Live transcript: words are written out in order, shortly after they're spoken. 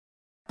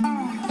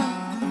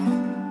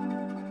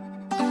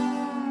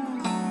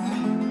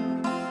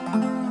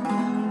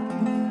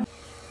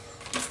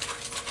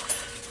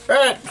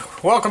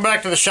Alright, welcome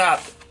back to the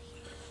shop.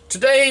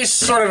 Today's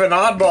sort of an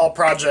oddball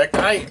project.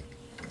 I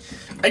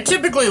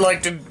typically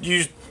like to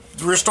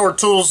restore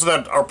tools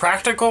that are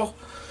practical,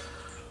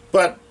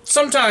 but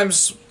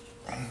sometimes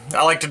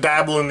I like to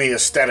dabble in the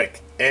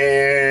aesthetic.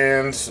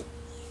 And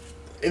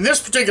in this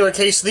particular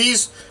case,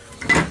 this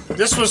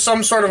was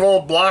some sort of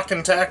old block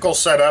and tackle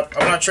setup.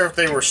 I'm not sure if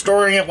they were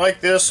storing it like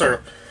this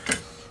or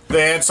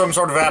they had some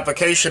sort of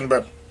application,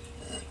 but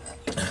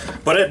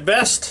at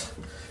best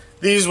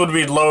these would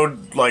be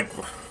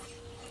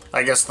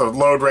I guess the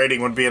load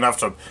rating would be enough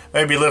to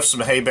maybe lift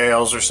some hay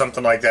bales or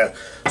something like that.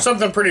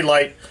 Something pretty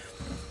light.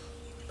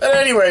 But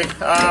anyway,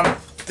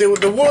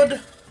 the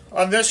wood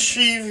on this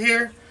sheave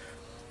here,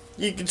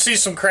 you can see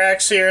some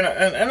cracks here,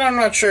 and I'm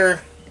not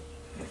sure.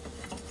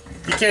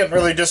 You can't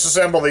really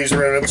disassemble these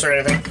rivets or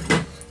anything.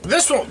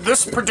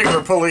 This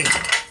particular pulley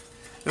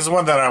is the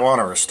one that I want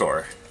to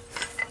restore.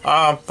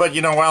 But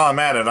you know, while I'm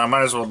at it, I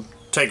might as well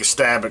take a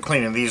stab at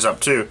cleaning these up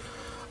too.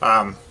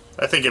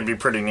 I think it'd be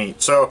pretty neat.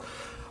 So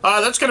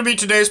that's going to be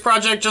today's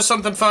project. Just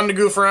something fun to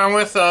goof around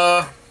with.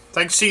 I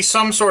can see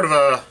some sort of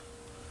I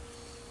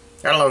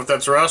don't know if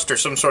that's rust or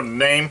some sort of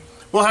name.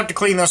 We'll have to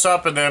clean this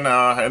up and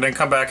then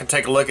come back and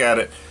take a look at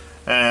it.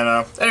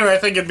 And anyway, I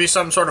think it'd be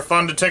some sort of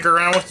fun to tinker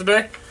around with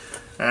today.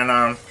 And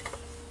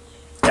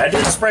I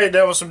did spray it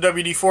down with some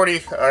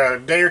WD-40 a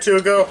day or two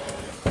ago,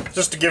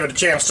 just to give it a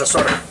chance to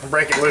sort of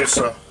break it loose.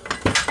 So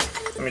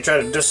let me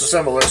try to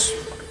disassemble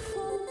this.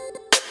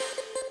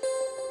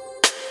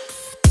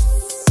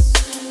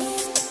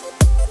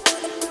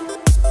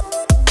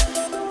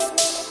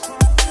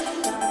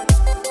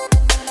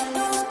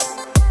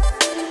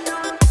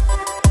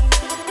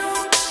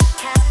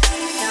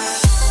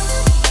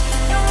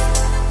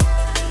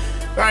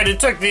 Alright, it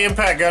took the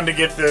impact gun to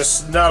get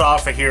this nut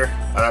off of here,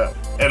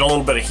 and a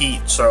little bit of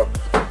heat, so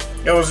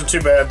it wasn't too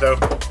bad though.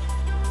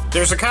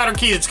 There's a cotter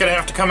key that's going to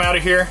have to come out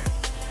of here,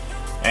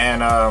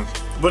 and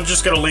we're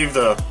just going to leave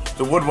the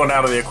wood one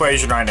out of the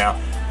equation right now,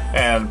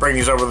 and bring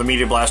these over to the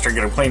Media Blaster,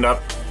 get them cleaned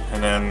up,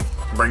 and then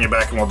bring it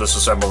back and we'll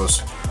disassemble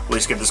this. At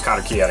least get this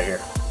cotter key out of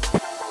here.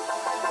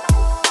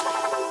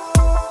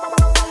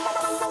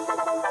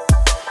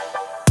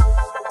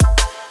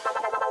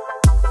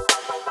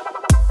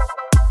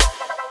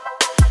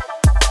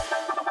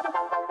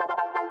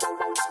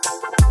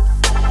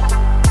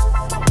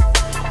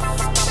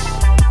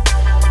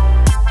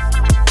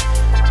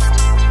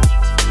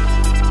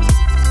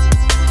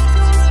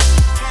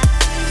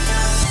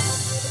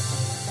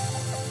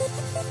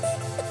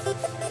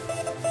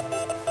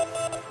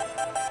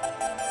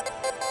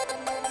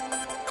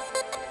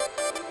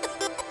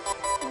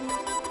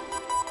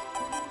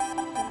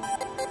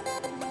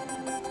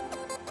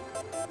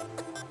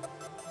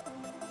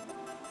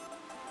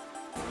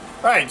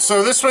 Alright,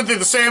 so this went through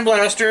the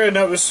sandblaster, and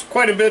it was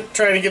quite a bit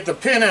trying to get the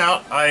pin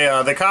out.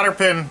 The cotter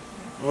pin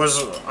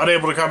was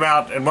unable to come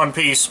out in one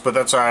piece, but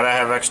that's alright, I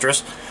have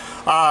extras.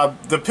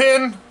 The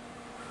pin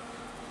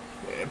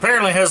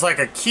apparently has like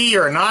a key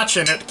or a notch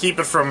in it to keep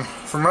it from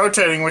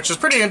rotating, which is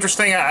pretty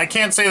interesting. I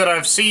can't say that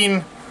I've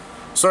seen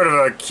sort of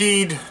a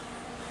keyed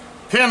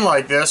pin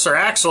like this, or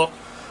axle,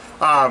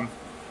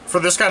 for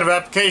this kind of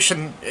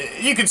application.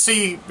 You can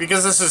see,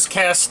 because this is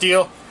cast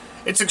steel,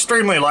 it's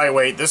extremely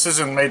lightweight. This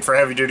isn't made for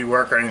heavy duty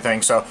work or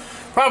anything, so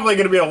probably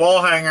going to be a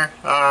wall hanger.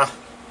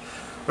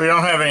 We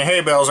don't have any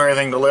hay bales or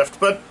anything to lift,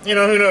 but you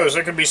know, who knows,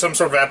 there could be some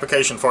sort of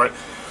application for it.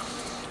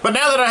 But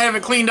now that I have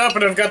it cleaned up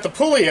and I've got the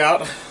pulley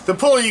out, the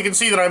pulley, you can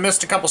see that I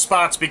missed a couple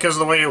spots because of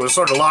the way it was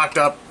sort of locked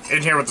up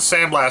in here with the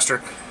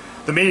sandblaster,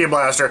 the Media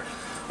Blaster.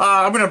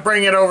 I'm going to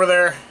bring it over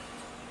there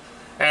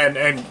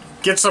and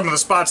get some of the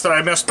spots that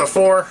I missed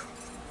before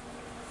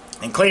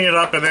and clean it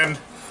up, and then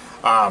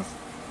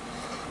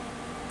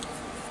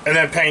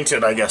paint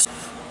it, I guess.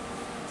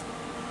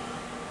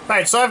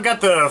 Alright, so I've got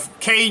the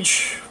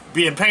cage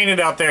being painted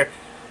out there,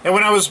 and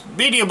when I was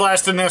media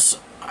blasting this,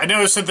 I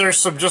noticed that there's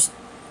some just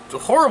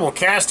horrible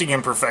casting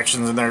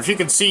imperfections in there. If you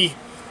can see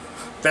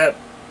that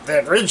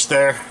ridge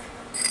there,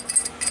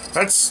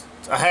 that's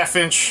a ½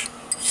 inch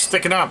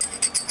sticking up,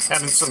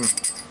 having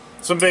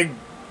some big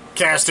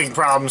casting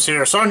problems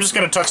here. So I'm just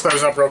going to touch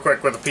those up real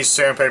quick with a piece of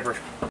sandpaper.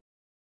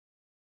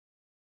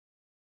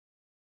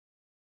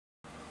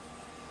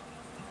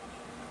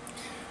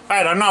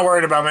 Alright, I'm not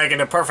worried about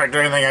making it perfect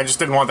or anything, I just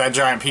didn't want that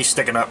giant piece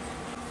sticking up.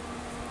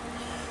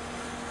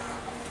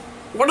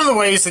 One of the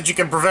ways that you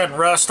can prevent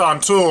rust on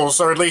tools,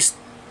 or at least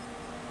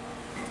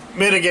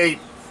mitigate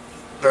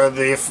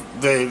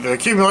the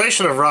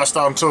accumulation of rust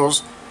on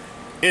tools,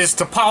 is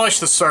to polish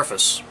the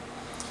surface.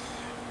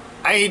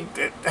 I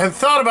had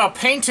thought about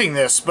painting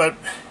this, but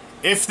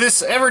if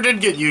this ever did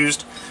get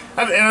used,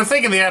 and I'm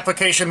thinking the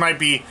application might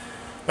be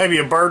maybe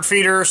a bird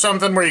feeder or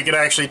something, where you could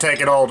actually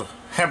take an old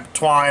hemp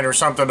twine or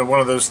something to one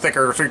of those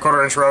thicker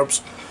 3/4 inch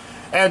ropes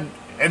and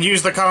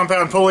use the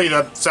compound pulley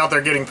that's out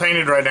there getting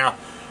painted right now.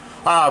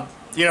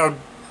 You know,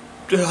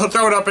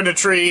 throw it up in a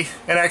tree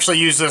and actually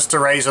use this to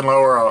raise and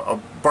lower a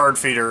bird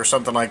feeder or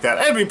something like that.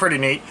 It'd be pretty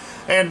neat,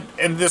 and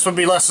this would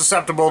be less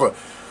susceptible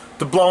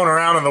to blowing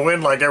around in the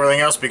wind like everything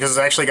else because it's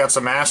actually got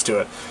some mass to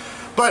it.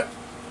 But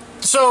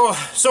so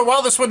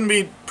while this wouldn't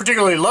be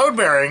particularly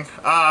load-bearing,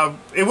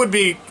 it would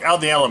be out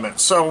in the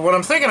elements. So what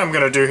I'm thinking I'm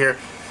going to do here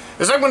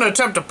is I'm going to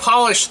attempt to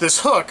polish this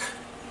hook,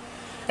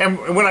 and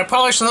when I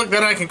polish the hook,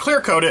 then I can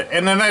clear coat it,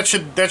 and then that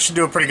should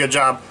do a pretty good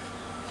job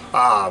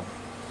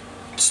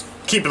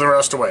keeping the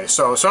rust away.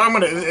 So it's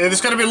going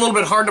to be a little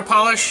bit hard to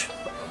polish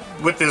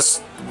with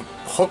this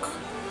hook,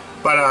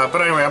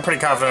 but anyway, I'm pretty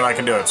confident I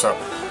can do it. So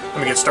let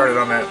me get started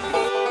on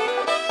that.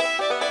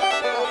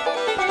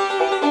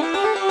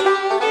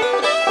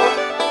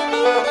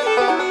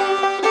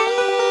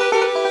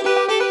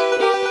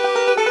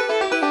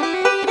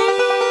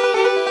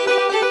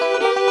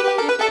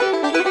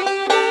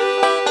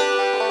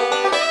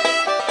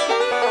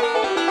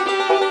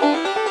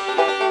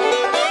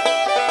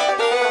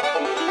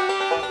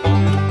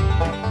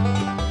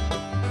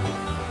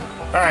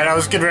 Alright, I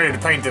was getting ready to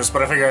paint this,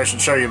 but I figured I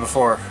should show you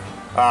before.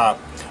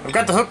 I've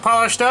got the hook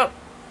polished up.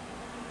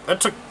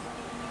 That took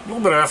a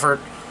little bit of effort.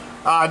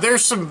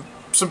 There's some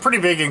pretty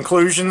big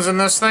inclusions in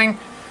this thing.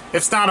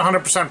 It's not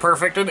 100%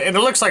 perfect, and it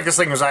looks like this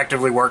thing was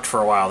actively worked for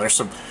a while.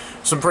 There's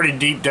some pretty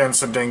deep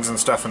dents and dings and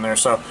stuff in there.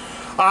 So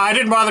I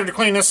didn't bother to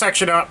clean this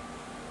section up,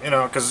 you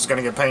know, because it's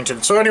going to get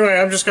painted. So anyway,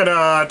 I'm just going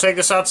to take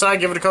this outside,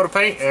 give it a coat of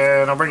paint,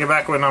 and I'll bring it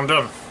back when I'm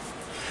done.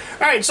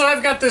 Alright, so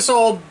I've got this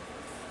old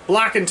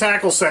block and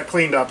tackle set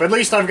cleaned up. At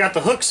least I've got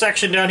the hook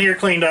section down here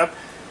cleaned up,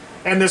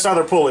 and this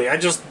other pulley. I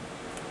just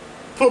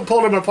pulled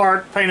them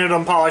apart, painted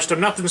them, polished them,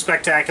 nothing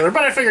spectacular,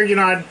 but I figured, you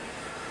know, I'd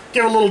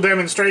give a little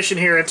demonstration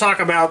here and talk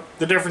about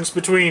the difference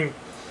between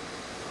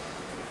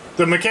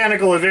the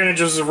mechanical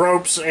advantages of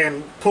ropes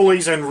and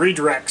pulleys and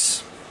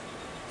redirects.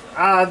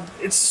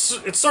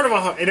 It's sort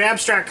of an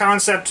abstract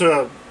concept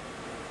to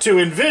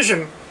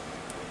envision.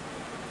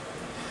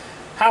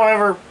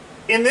 However,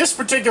 in this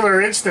particular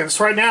instance,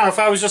 right now, if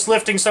I was just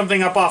lifting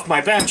something up off my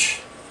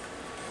bench,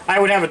 I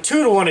would have a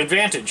 2-to-1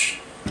 advantage.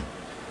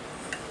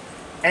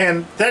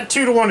 And that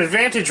 2-to-1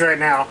 advantage right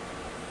now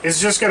is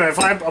just going to, if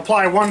I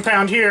apply 1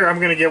 pound here, I'm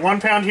going to get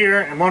 1 pound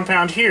here and 1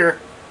 pound here,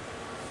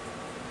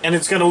 and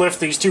it's going to lift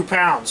these 2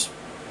 pounds.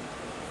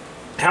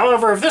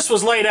 However, if this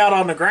was laid out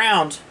on the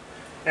ground,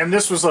 and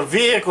this was a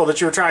vehicle that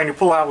you were trying to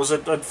pull out, was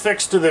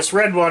affixed to this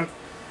red one,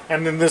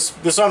 and then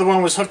this other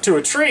one was hooked to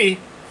a tree,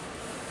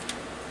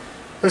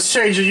 let's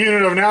change the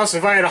unit of analysis.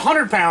 If I had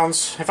 100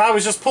 pounds, if I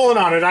was just pulling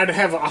on it, I'd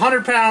have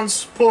 100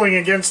 pounds pulling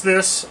against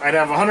this. I'd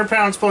have 100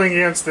 pounds pulling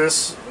against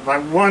this.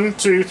 Like 1,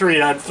 2,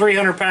 3, I'd have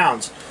 300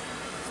 pounds.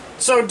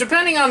 So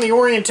depending on the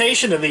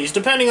orientation of these,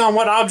 depending on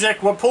what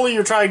object, what pulley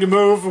you're trying to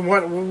move,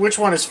 and which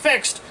one is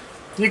fixed,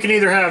 you can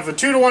either have a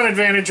 2-to-1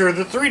 advantage or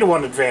the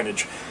 3-to-1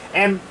 advantage.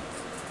 And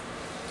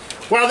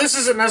while this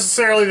isn't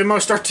necessarily the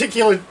most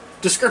articulate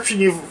description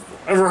you've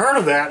ever heard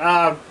of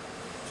that,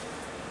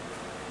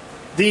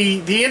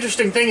 The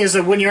interesting thing is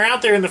that when you're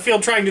out there in the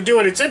field trying to do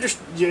it,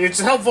 it's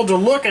helpful to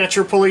look at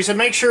your pulleys and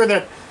make sure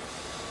that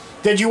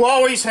you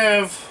always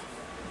have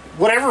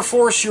whatever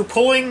force you're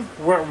pulling,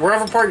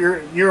 wherever part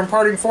you're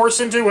imparting force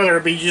into, whether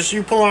it be just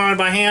you pulling on it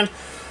by hand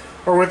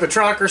or with a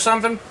truck or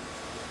something.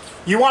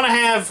 You want to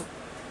have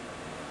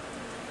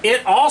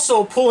it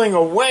also pulling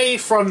away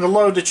from the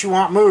load that you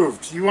want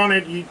moved. You want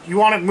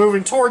it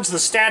moving towards the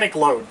static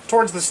load,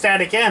 towards the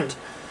static end.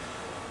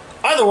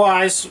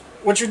 Otherwise,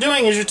 what you're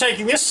doing is you're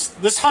taking this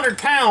 100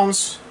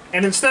 pounds,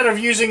 and instead of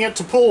using it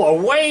to pull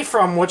away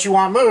from what you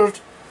want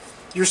moved,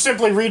 you're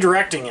simply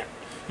redirecting it.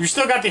 You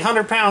still got the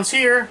 100 pounds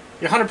here,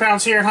 your 100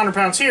 pounds here, 100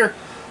 pounds here,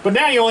 but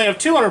now you only have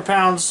 200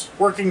 pounds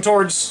working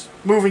towards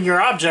moving your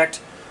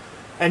object,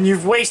 and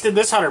you've wasted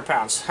this 100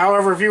 pounds.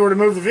 However, if you were to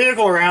move the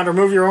vehicle around or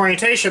move your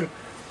orientation,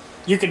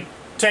 you could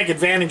take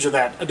advantage of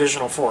that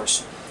additional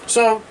force.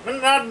 So,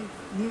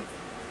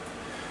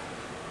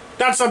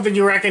 not something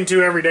you reckon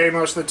to every day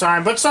most of the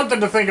time, but something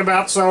to think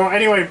about. So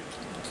anyway,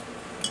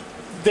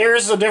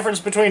 there's a difference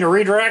between a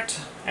redirect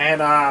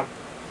and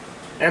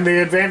the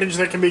advantage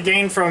that can be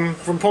gained from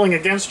pulling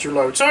against your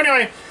load. So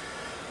anyway,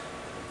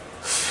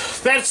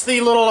 that's the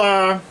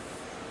little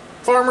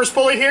farmer's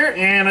pulley here,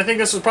 and I think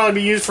this will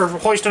probably be used for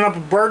hoisting up a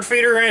bird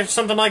feeder or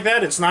something like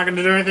that. It's not going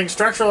to do anything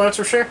structural, that's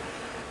for sure.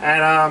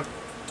 And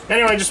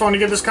anyway, I just wanted to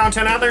get this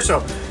content out there,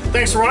 so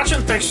thanks for watching,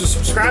 thanks for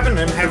subscribing,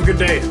 and have a good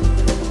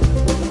day.